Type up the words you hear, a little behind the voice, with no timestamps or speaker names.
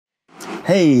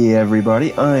Hey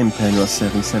everybody, I'm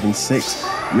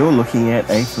Penrose776. You're looking at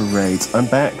Aether Raids. I'm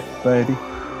back, baby.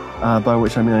 By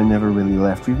which I mean I never really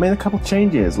left. We've made a couple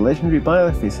changes. Legendary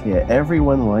Byleth is here.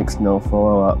 Everyone likes Null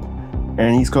Follow-Up.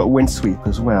 And he's got Windsweep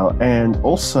as well. And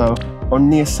also, on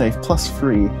Near Safe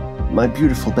 +3, my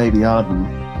beautiful baby Idunn.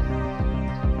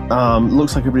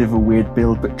 Looks like a bit of a weird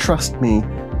build, but trust me,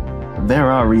 there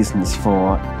are reasons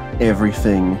for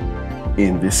everything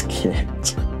in this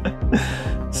kit.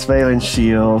 Surveillance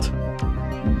Shield,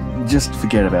 just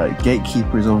forget about it.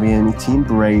 Gatekeeper is on the enemy team.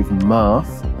 Brave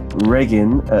Marth,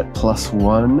 Laegjan at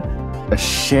 +1,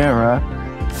 Ashera,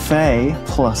 Faye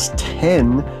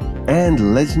 +10,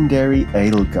 and Legendary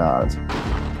Edelgard.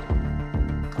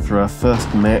 For our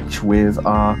first match with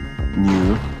our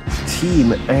new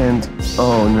team, and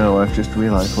oh no, I've just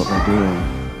realised what they're doing.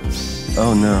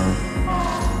 Oh no.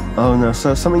 Oh no,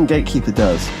 so something Gatekeeper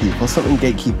does, people, something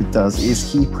Gatekeeper does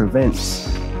is he prevents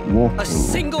walking a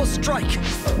single strike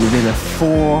within a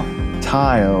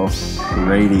 4-tile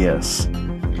radius.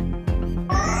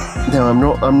 Now I'm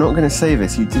not going to say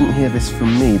this, you didn't hear this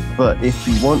from me, but if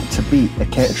you want to beat a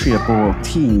Caeda Ball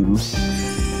team,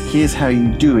 here's how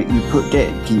you do it. You put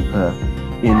Gatekeeper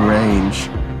in range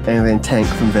and then tank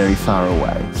from very far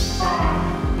away.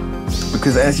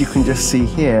 Because as you can just see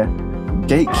here,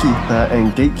 Gatekeeper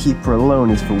and Gatekeeper alone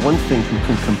is the one thing who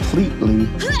can completely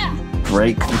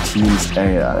break the team's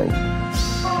AI.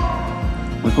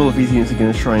 Like, all of these units are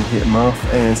going to try and hit Marth,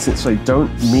 and since they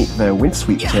don't meet their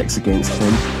Windsweep checks against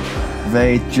him,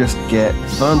 they just get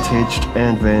vantaged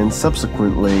and then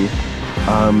subsequently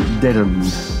deadened.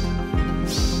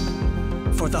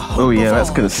 For the hope oh yeah, of that's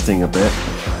all. going to sting a bit.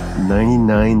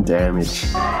 99 damage.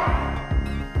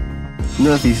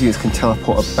 None of these units can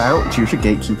teleport about due to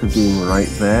Gatekeeper being right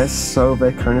there, so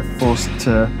they're kind of forced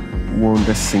to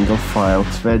wander single file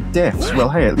to their deaths. Well,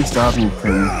 hey, at least Idunn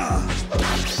can...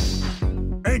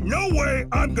 Ain't no way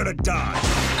I'm gonna die!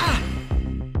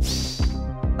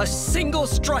 A single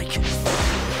strike.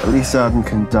 At least Idunn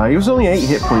can die. He was only 8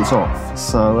 hit points off,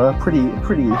 so pretty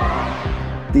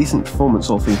decent performance,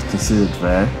 all things considered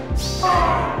there.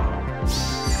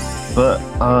 But,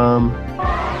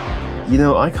 you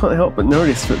know, I can't help but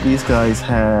notice that these guys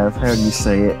have, how do you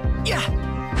say it,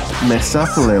 messed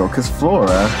up a little, because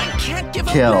Flora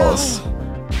kills.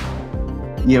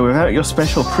 Yeah, without your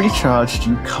special pre-charged,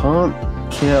 you can't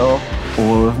kill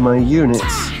all of my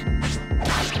units.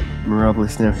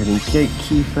 Mirablis now hitting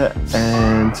Gatekeeper,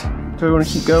 and do I want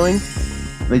to keep going?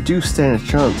 They do stand a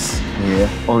chance here.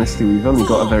 Honestly, we've only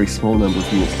got a very small number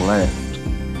of units left.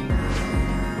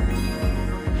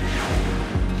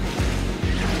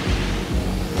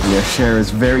 Yeah,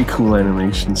 Shera's very cool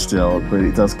animation still, but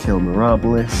it does kill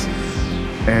Mirablis.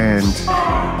 And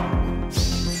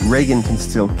Laegjan can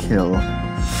still kill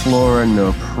Flora,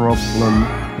 no problem.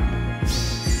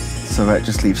 So that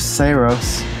just leaves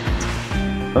Saros.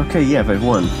 Okay, yeah, they've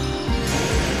won.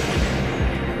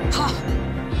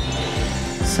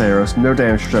 Saros, no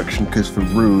damage reduction because the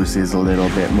ruse is a little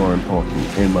bit more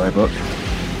important in my book.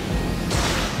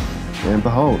 And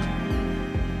behold.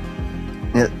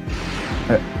 Yeah.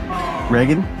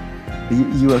 Laegjan?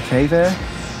 You okay there?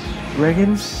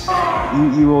 Laegjan?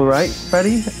 You alright,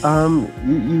 buddy?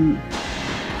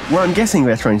 What I'm guessing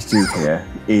they're trying to do here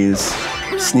is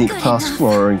sneak past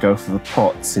Flora and go for the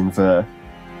pots in the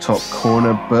top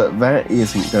corner, but that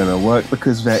isn't gonna work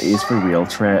because that is the real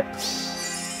trap.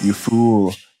 You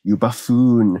fool. You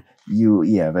buffoon.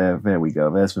 Yeah, there we go.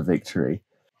 There's the victory.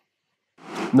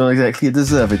 Not exactly a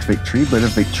deserved victory, but a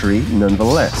victory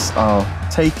nonetheless. I'll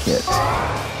take it.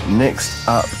 Next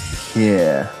up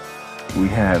here, we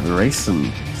have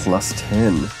Rayson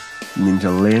 +10,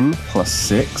 Ninjorrin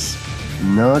 +6,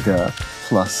 Naga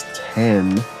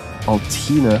 +10,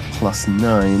 Altina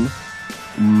 +9,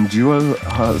 Duo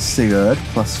Sigurd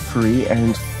 +3,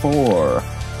 and 4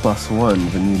 +1,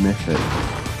 the new mythic.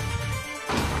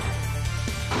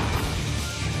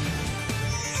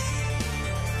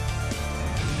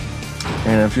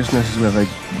 And I've just noticed where the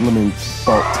blooming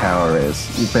bolt tower is.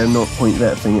 You better not point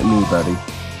that thing at me, buddy.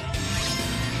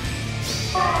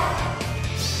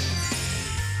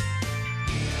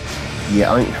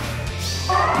 Yeah,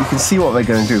 you can see what they're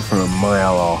going to do from a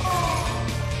mile off.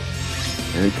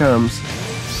 Here it comes.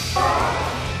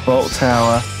 Bolt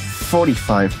tower,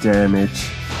 45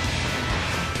 damage.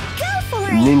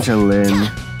 Ninjorrin.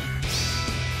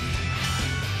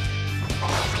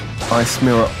 Ice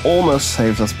Mirror almost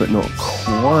saves us, but not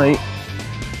quite.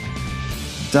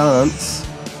 Dance.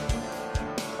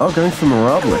 Oh, going for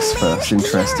Mirablis first.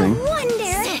 Interesting.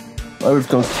 I would have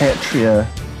gone Caeda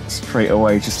straight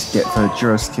away just to get the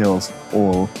Juro skills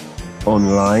all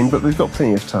online, but we've got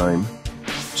plenty of time.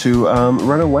 to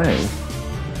run away.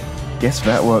 Guess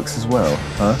that works as well,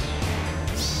 huh?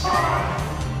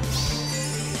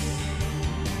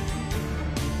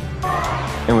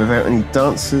 And without any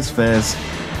dancers, there's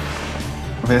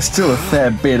still a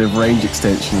fair bit of range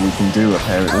extension we can do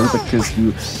apparently, because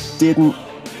you didn't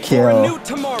kill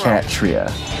Catria.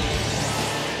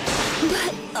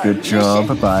 Good job,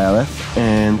 Byleth.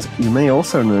 And you may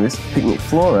also notice Picnic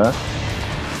Flora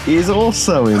is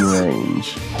also in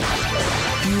range.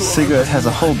 Sigurd has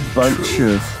a whole bunch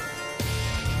of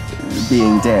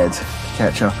being dead to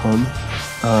catch up on.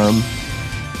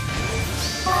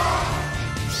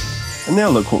 And now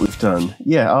look what we've done.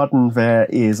 Yeah, Idunn there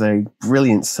is a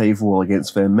brilliant save wall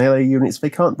against their melee units. They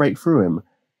can't break through him.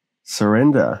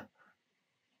 Surrender.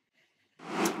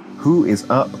 Who is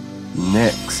up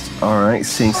next? Alright,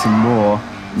 seeing some more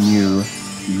new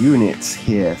units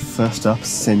here. First up,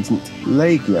 Sentient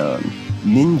Laegjan.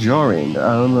 Ninjorrin.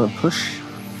 Push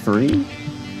 3?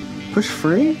 Push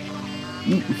 3?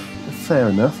 Fair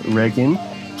enough. Regin.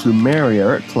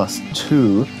 Plumeria at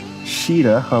 +2.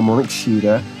 Caeda, Harmonic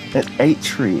Caeda. At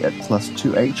Aether at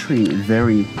 +2. Aether,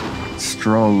 very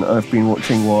strong. I've been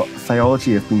watching what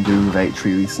Theology have been doing with Aether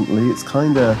recently. It's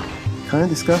kinda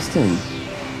disgusting.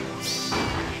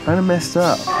 Kinda messed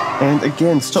up. And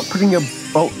again, stop putting your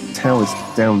bolt towers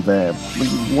down there.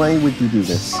 Why would you do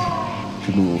this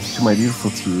to me, to my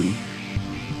beautiful team?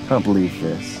 Can't believe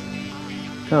this.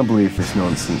 Can't believe this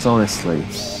nonsense, honestly.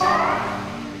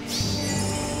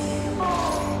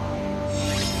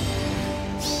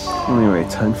 Anyway,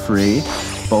 turn 3,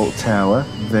 bolt tower,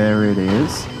 there it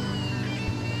is.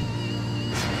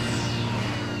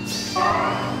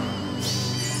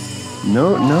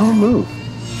 No move.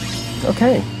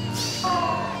 Okay.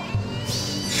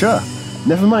 Sure.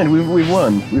 Never mind, we've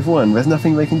won. We've won. There's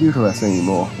nothing they can do to us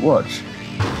anymore. Watch.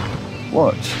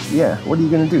 Watch. Yeah, what are you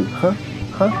gonna do? Huh?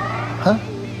 Huh? Huh?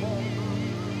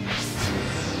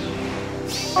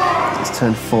 It's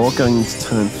turn 4, going into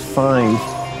turn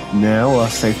 5. Now our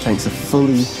safe tanks are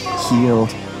fully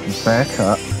healed back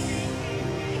up.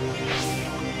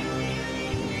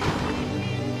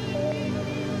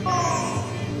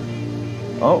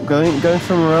 Oh, going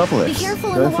for Mirabilis.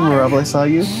 Going for Mirabilis, are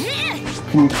you?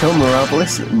 Can you kill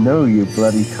Mirabilis? No, you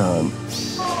bloody can't.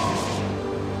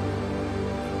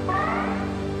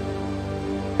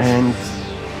 And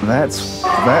that's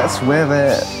where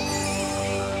they're...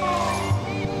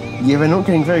 Yeah, they're not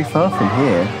getting very far from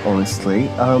here, honestly,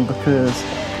 because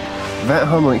that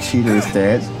Harmonic Caeda is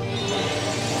dead.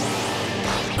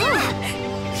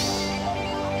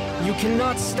 You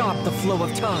cannot stop the flow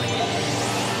of time.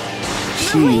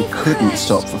 She couldn't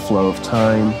stop the flow of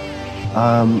time.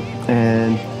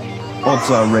 And odds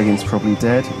are Regan's probably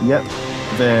dead. Yep,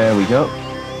 there we go.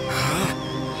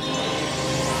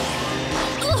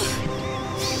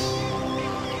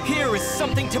 Here is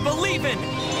something to believe in.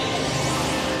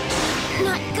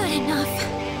 Not good enough.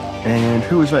 And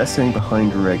who was that sitting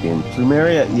behind Regan?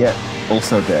 Plumeria, yep,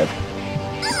 also dead.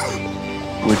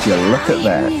 Would you look at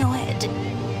that? I knew it.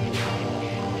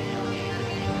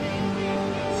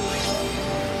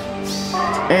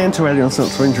 And to add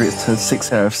insult to injury, it's turned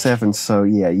 6 out of 7, so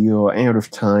yeah, you're out of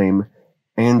time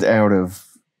and out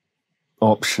of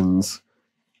options.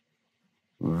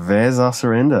 There's our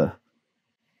surrender.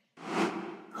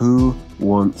 Who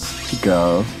wants to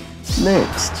go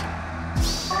next?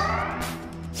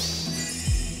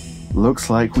 Looks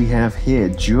like we have here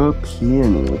Duo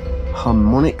Peony,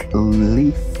 Harmonic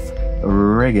Leaf,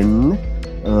 Regan,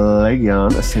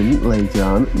 Laegjan, Ascendant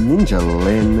Laegjan, Ninja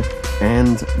Lyn,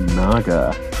 and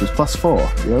Naga, who's +4,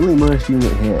 the only Marth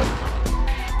unit here.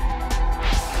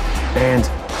 And,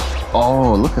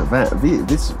 oh, look at that.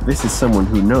 This is someone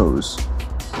who knows.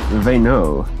 They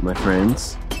know, my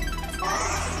friends,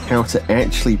 how to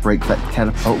actually break that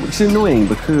catapult, which is annoying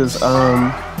because,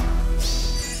 now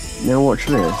watch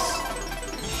this.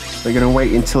 They're gonna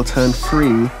wait until turn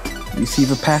 3. You see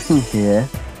the pattern here.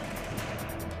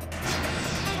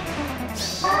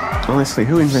 Honestly,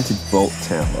 who invented Bolt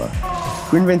Tower?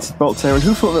 Who invented Bolt Tower, and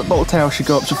who thought that Bolt Tower should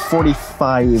go up to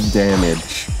 45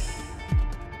 damage?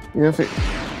 You know, if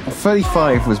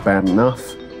 35 was bad enough,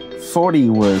 40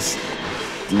 was,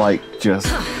 like, just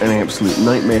an absolute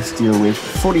nightmare to deal with.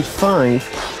 45...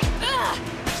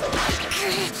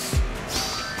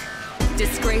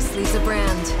 Disgrace leaves a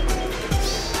brand.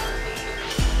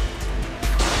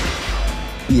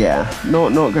 Yeah,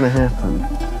 not gonna happen.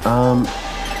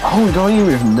 Oh, we're going in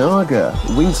with Naga.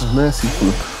 Wings of Mercy from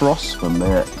across the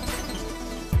map.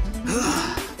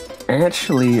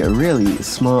 Actually, a really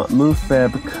smart move there,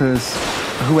 because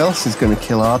who else is gonna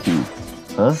kill Idunn?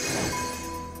 Huh?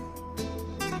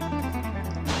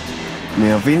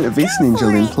 Now, this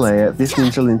Ninjorrin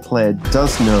player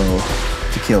does know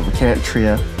to kill the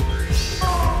Catria.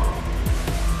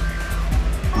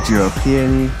 Duo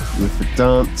Peony with the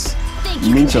dance.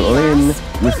 Ninjorrin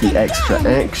with the extra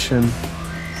action.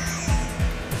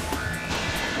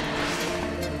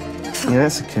 Yeah,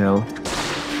 that's a kill.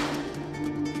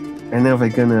 And now they're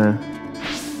gonna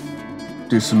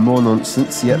do some more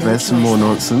nonsense. Yep, there's some more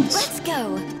nonsense. Let's go.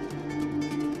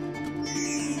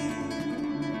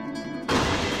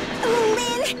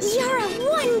 Lynn, you're a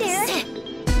wonder.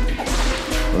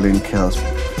 Lynn kills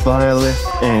Byleth,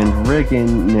 and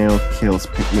Regan now kills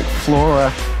Picnic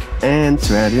Flora. And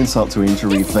to add insult to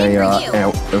injury, they are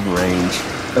out of range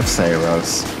of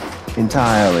Saros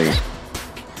entirely.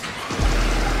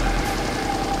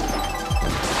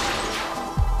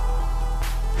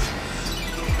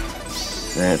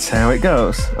 That's how it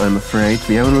goes, I'm afraid.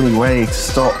 The only way to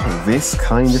stop this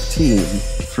kind of team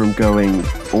from going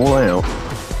all out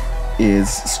is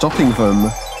stopping them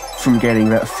from getting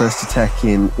that first attack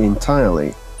in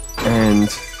entirely. And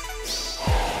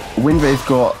when they've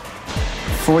got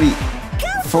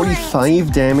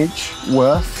 45 damage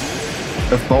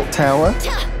worth of Bolt Tower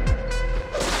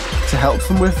to help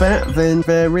them with that, then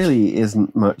there really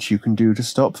isn't much you can do to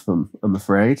stop them, I'm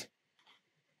afraid.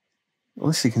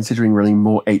 Honestly, considering running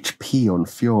more HP on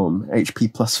Fjorm, HP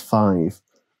plus 5.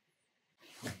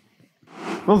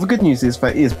 Well, the good news is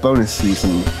that is bonus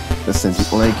season Ascendant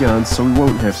Laegjan, so we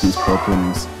won't have these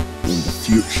problems in the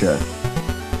future.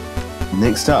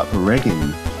 Next up,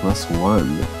 Regan, plus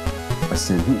 1.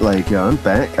 Ascendant Laegjan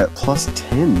back at plus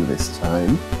 10 this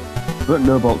time, but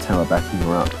no Bolt Tower backing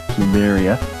her up.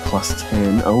 Plumeria, plus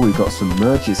 10. Oh, we got some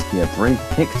merges here. Brave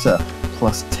Hector,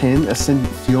 plus 10. Ascendant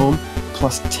Fjorm,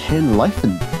 plus 10 life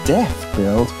and death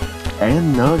build,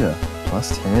 and Naga,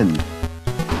 plus 10.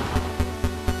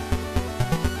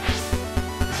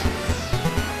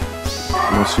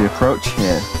 What's the approach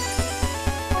here?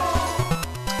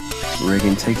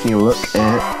 Regan taking a look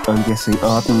at, I'm guessing,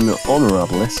 Ardent or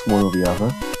Honorabilis, one or the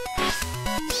other.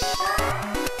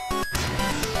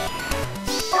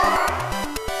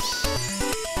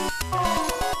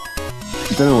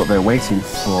 Don't know what they're waiting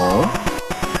for.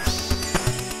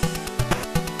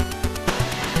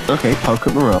 Okay, poke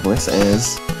at Mirabilis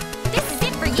as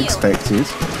expected.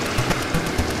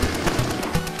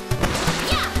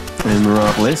 Yeah. And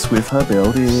Mirabilis with her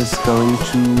build is going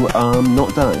to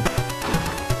not die.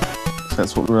 So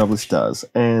that's what Mirabilis does.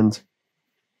 And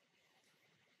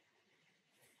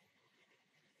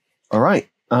alright,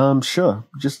 sure.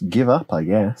 Just give up, I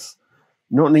guess.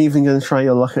 Not even gonna try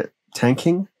your luck at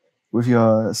tanking with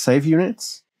your save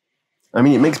units? I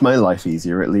mean, it makes my life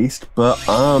easier at least, but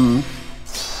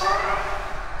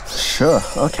sure,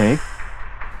 okay.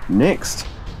 Next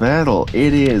battle,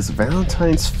 it is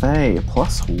Valentine's Faye,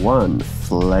 plus 1,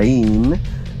 Flayn,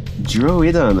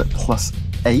 Idunn, plus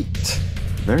 8,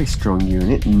 very strong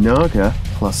unit, Naga,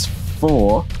 plus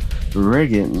 4,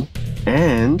 Regan,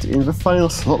 and in the final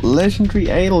slot, Legendary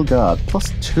Edelgard,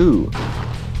 plus 2.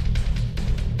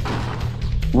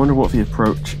 Wonder what the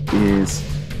approach is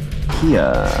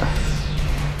here.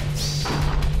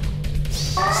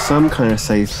 Some kind of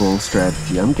Saveball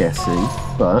strategy, I'm guessing,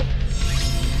 but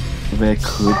there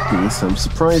could be some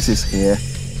surprises here.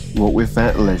 What with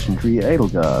that Legendary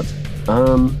Edelgard?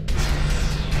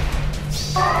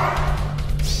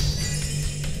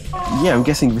 Yeah, I'm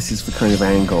guessing this is the kind of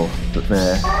angle that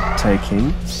they're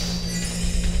taking.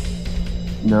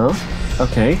 No?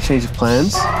 Okay, change of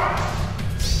plans.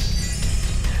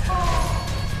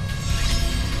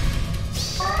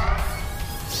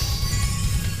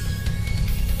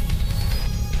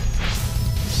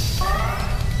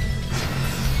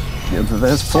 Yeah, but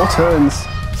there's 4 turns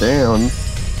down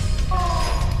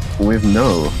with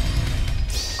no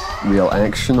real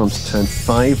action. On to turn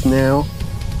 5 now.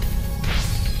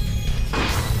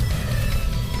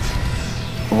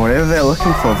 Whatever they're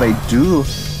looking for, they do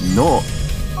not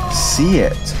see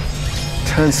it.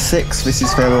 Turn 6, this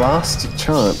is their last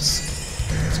chance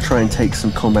to try and take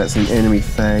some combats in enemy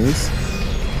phase.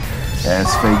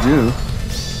 As they do.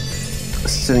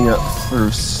 Setting up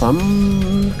for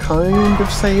some kind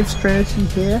of save strategy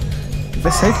here.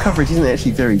 The save coverage isn't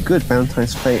actually very good.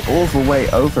 Valentine's Faye all the way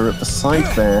over at the side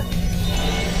there.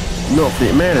 Not that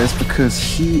it matters because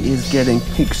he is getting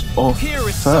picked off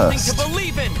first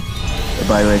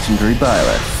by Legendary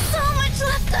Byleth. So much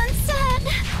left unsaid.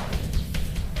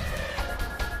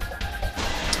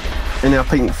 And now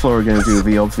Picnic Flora are going to do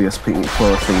the obvious Picnic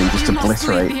Flora thing and just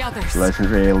obliterate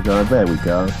Legendary Edelgard. There we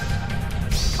go.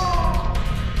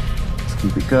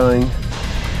 Keep it going.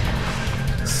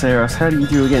 Saros, how do you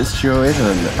do against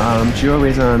Idunn?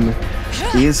 Idunn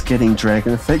is getting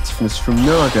dragon effectiveness from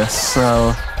Naga,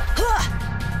 so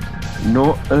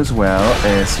not as well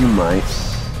as you might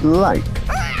like.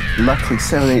 Luckily,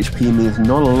 7 HP means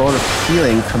not a lot of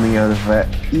healing coming out of that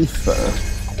Aether.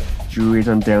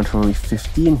 Idunn down to only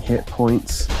 15 hit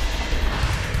points.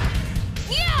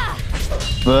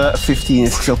 But 15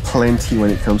 is still plenty when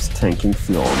it comes to tanking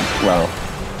Fjorm. Well,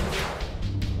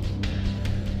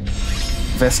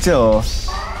 they're still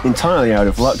entirely out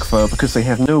of luck though, because they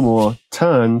have no more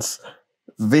turns.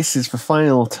 This is the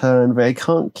final turn. They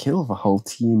can't kill the whole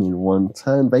team in one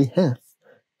turn. They have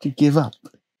to give up.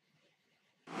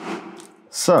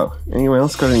 So, anyone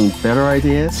else got any better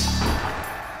ideas?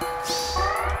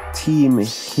 Team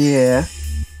here.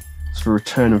 It's the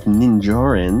return of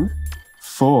Ninjorrin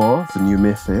for the new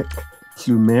mythic.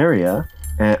 Plumeria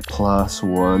at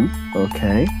 +1.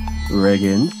 Okay.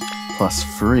 Regan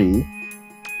 +3.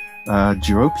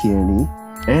 Peony,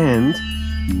 and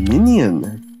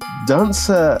Minion.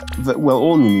 Dancer, well,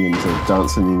 all minions are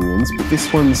dancer minions, but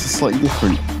this one's a slightly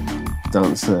different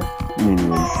dancer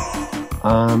minion.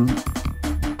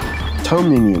 Tome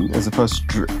minion, as opposed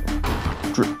to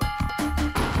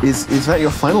Is that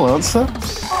your final answer?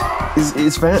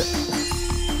 Is that...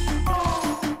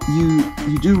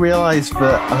 You do realise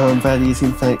that that is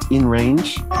in fact in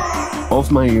range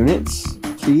of my units?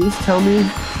 Please tell me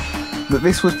that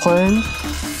this was planned,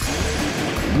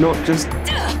 not just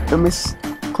a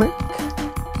misclick.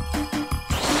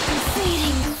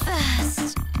 Fading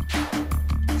fast.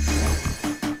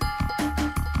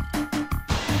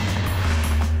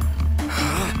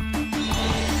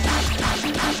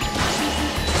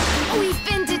 We've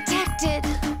been detected.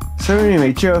 So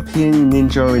anyway, Peony and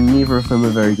Ninjorrin, neither of them are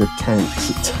very good tanks,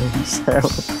 it turns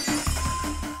out.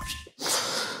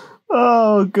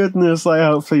 Oh goodness, I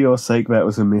hope for your sake that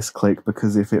was a misclick,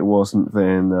 because if it wasn't,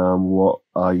 then what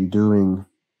are you doing,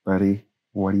 buddy?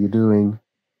 What are you doing?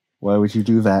 Why would you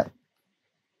do that?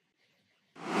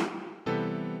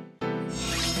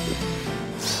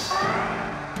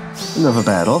 Another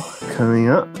battle coming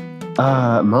up.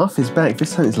 Marth is back.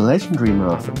 This time it's Legendary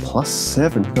Marth at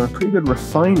 +7. Got a pretty good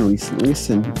refine recently.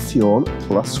 Send Fjorm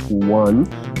 +1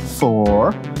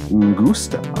 for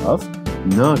Gustav.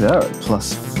 Naga at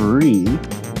 +3,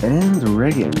 and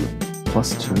Regan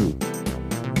 +2.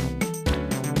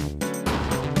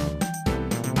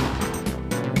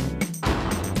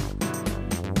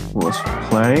 What's for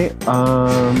play?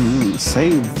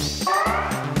 Save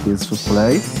is for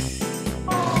play.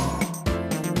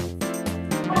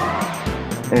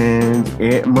 And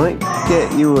it might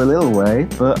get you a little way,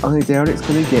 but I doubt it's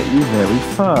going to get you very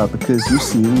far, because you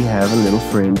see we have a little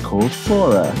friend called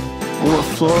Flora. And what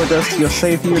Flora does to your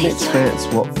save units, that's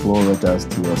what Flora does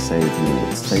to your save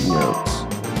units. Take notes.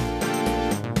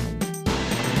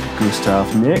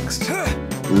 Gustav next.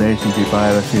 Legendary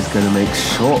Byleth is going to make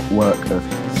short work of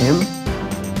him.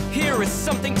 Here is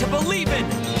something to believe in!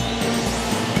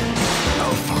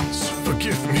 Alphonse,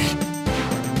 forgive me.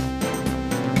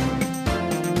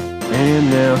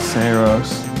 And now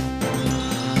Saros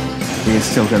is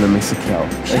still going to miss a kill.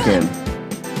 Again.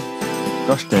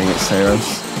 Gosh dang it,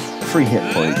 Saros. 3 hit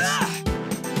points.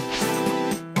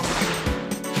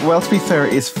 Well, to be fair,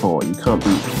 it is 4. You can't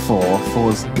beat 4.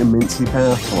 4's immensely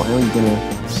powerful. How are you gonna...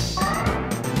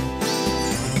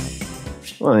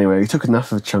 Well, anyway, we took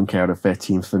enough of a chunk out of their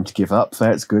team for them to give up.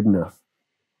 That's good enough.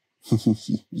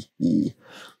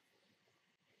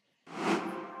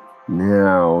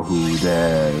 Now, who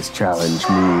dares challenge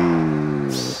me?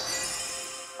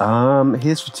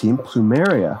 Here's the team.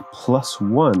 Plumeria,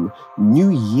 +1. New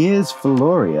Year's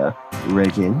Valoria.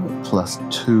 Regan,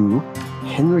 +2.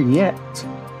 Henriette.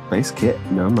 Base kit,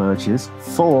 no merges.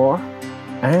 4.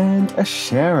 And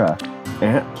Ashera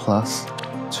at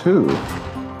 +2.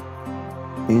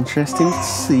 Interesting to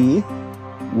see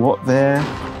what their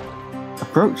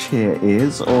approach here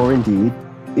is, or indeed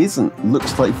isn't.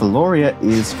 Looks like Valoria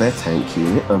is their tank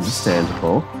unit,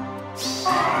 understandable.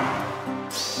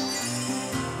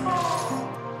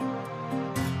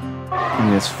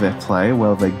 And as for their play,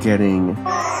 well, they're getting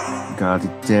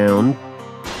guarded down.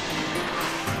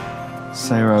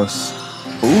 Saros,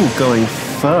 going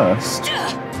first.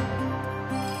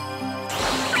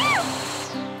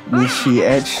 Is she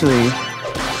actually...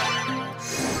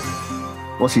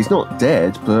 Well, she's not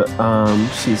dead, but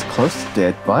she's close to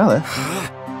dead. Byleth.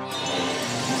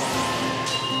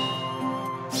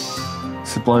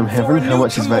 Sublime Heaven, how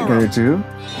much is that going to do?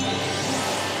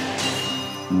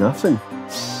 Nothing.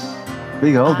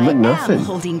 Big old nothing.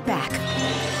 Holding back.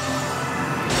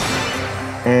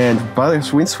 And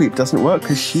Byleth's Wind Sweep doesn't work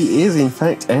because she is in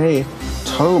fact a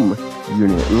Tome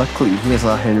unit. Luckily, here's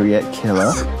our Henriette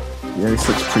killer. Yeah, this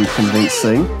looks pretty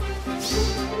convincing.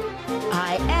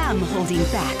 I am holding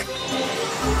back.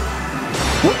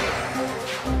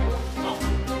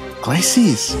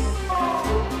 Glacies!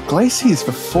 Glacies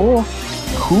for 4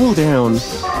 cooldown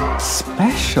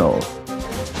special.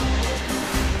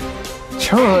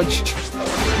 Charged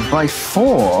by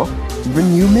 4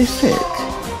 Renew Mythic,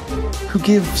 who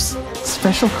gives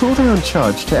special cooldown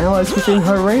charge to allies within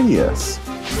her radius.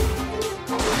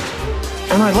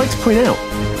 And I'd like to point out,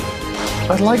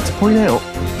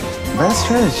 that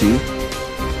strategy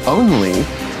only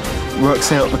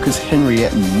works out because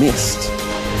Henriette missed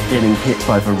getting hit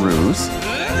by the ruse,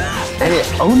 and it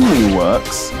only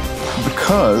works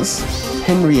because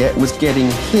Henriette was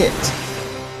getting hit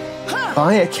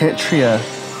by a Catria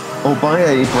or by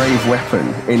a brave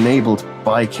weapon enabled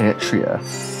by Catria.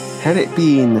 Had it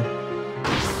been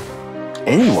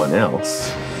anyone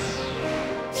else,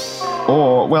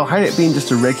 or, well, had it been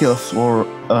just a regular floor,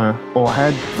 or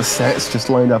had the stats just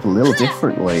lined up a little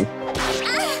differently,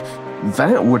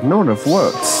 that would not have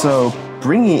worked. So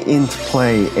bringing it into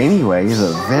play anyway is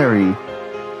a very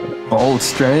bold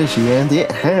strategy, and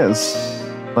it has,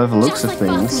 by the looks of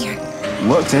things,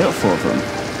 worked out for them.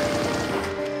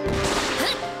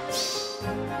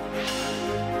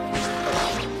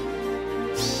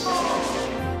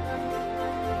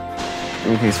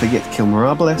 In case they get to kill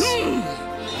Mirables.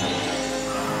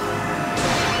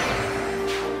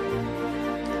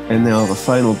 And now the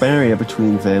final barrier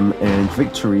between them and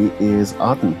victory is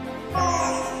Idunn.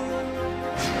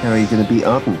 How are you going to beat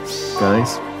Idunn,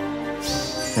 guys?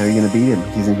 How are you going to beat him?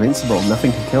 He's invincible.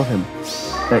 Nothing can kill him.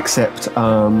 Except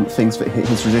things that hit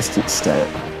his resistance stat.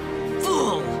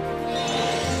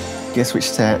 Guess which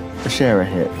stat Ashera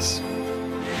hits?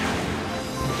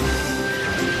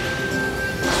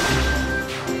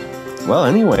 Well,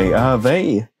 anyway,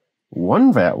 they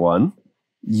won that one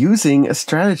using a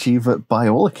strategy that, by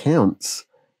all accounts,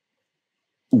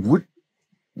 would,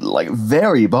 like,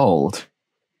 very bold.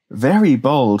 Very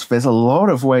bold. There's a lot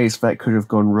of ways that could have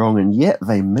gone wrong, and yet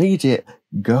they made it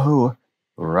go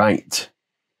right.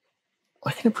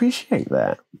 I can appreciate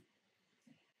that.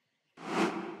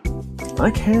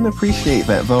 I can appreciate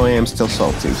that, though I am still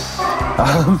salty.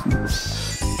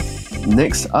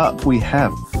 Next up, we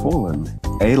have Fallen,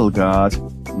 Edelgard,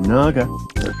 Naga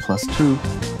at +2,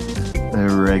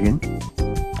 Regan,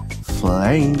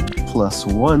 Flayn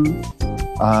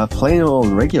 +1, plain old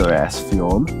regular ass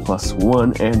Fjorm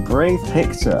 +1, and Brave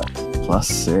Hector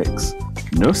 +6.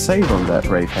 No save on that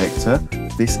Brave Hector.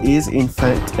 This is in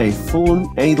fact a Fallen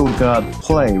Edelgard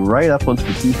play right up onto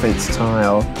the defense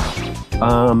tile.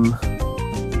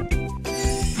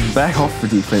 Back off the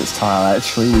defense tile,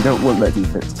 actually. We don't want that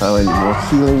defense tile anymore.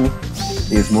 Healing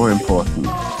is more important,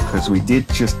 because we did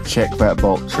just check that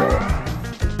bolt trap.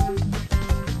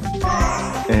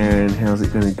 And how's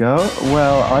it going to go?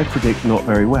 Well, I predict not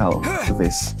very well for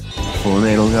this Fallen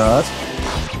Edelgard.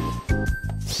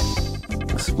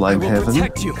 Sublime Heaven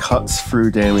cuts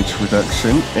through damage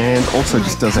reduction, and also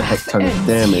just does a heck ton of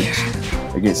damage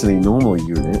against any normal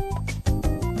unit.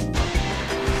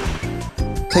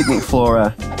 Picnic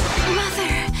Flora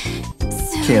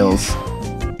kills.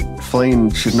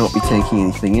 Flayn should not be taking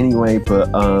anything anyway,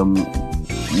 but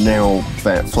now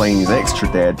that Flayn is extra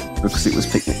dead because it was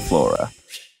Picnic Flora.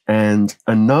 And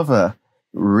another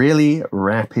really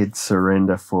rapid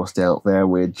surrender forced out there.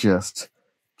 We're just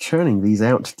churning these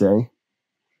out today.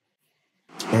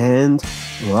 And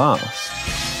last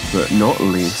but not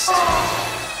least,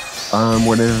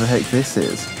 whatever the heck this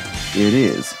is, it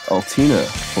is Altina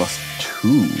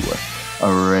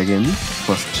 +2, Regan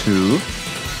 +2,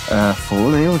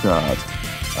 Fallen Edelgard,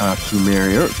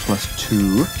 Plumeria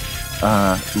 +2,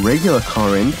 regular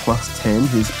Corrin +10,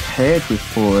 who's paired with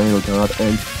Fallen Edelgard,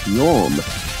 and Fjorm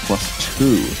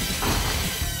 +2.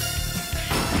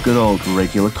 Good old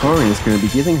regular Corrin is going to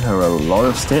be giving her a lot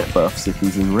of stat buffs if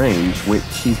he's in range, which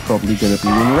he's probably going to be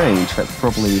in range. That's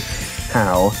probably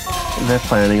how they're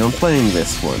planning on playing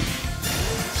this one.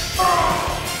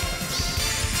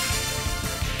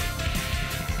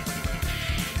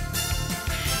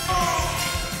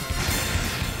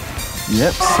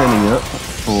 Yep, setting up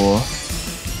for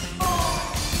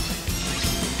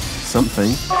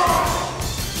something.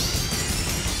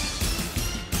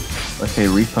 Okay,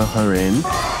 repo her in.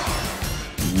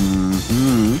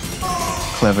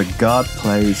 Clever guard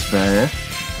plays there.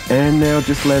 And now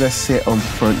just let her sit on the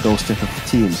front doorstep of the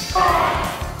team.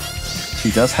 She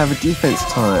does have a defense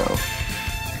tile.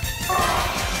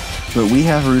 But we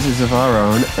have ruses of our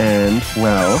own, and,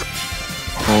 well,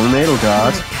 Fallen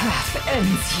Edelgard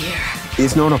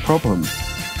is not a problem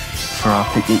for our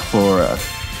Picnic Flora.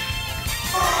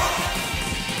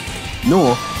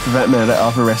 nor, for that matter,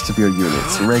 are the rest of your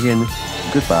units. Regan,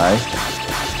 goodbye.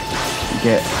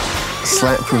 Get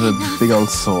slapped with a big old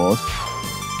sword.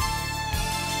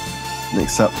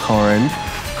 Next up, Corrin.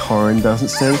 Corrin doesn't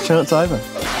stand a chance either.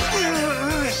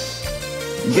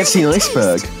 He gets the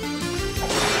iceberg.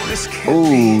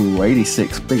 Ooh,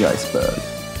 86, big iceberg.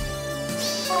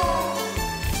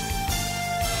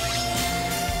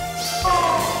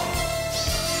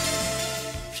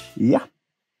 Yeah.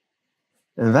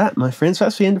 And that, my friends,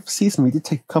 that's the end of the season. We did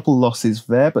take a couple losses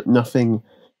there, but nothing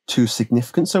too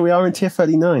significant. So we are in tier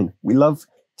 39. We love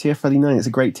tier 39. It's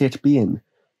a great tier to be in.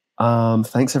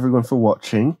 Thanks everyone for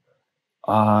watching.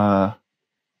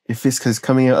 If this is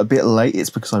coming out a bit late, it's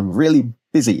because I'm really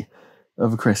busy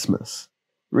over Christmas.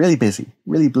 Really busy.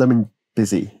 Really blooming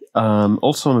busy.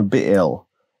 Also, I'm a bit ill.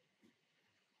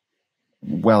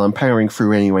 Well, I'm powering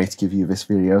through anyway to give you this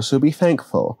video, so be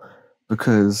thankful.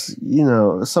 Because, you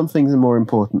know, some things are more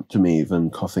important to me than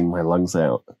coughing my lungs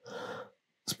out.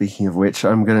 Speaking of which,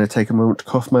 I'm going to take a moment to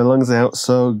cough my lungs out,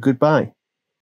 so goodbye.